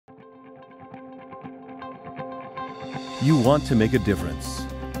You want to make a difference.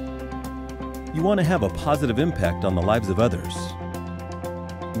 You want to have a positive impact on the lives of others.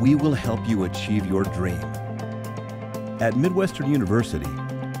 We will help you achieve your dream. At Midwestern University,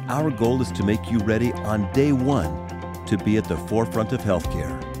 our goal is to make you ready on day one to be at the forefront of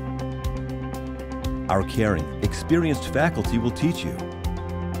healthcare. Our caring, experienced faculty will teach you.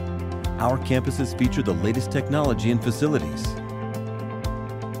 Our campuses feature the latest technology and facilities.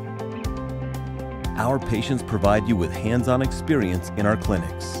 Our patients provide you with hands-on experience in our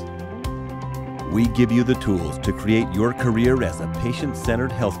clinics. We give you the tools to create your career as a patient-centered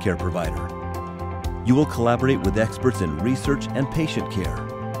healthcare provider. You will collaborate with experts in research and patient care,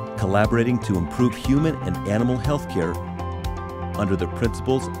 collaborating to improve human and animal healthcare under the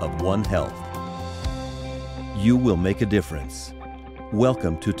principles of One Health. You will make a difference.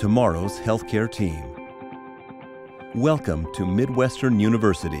 Welcome to tomorrow's healthcare team. Welcome to Midwestern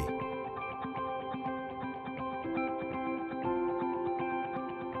University.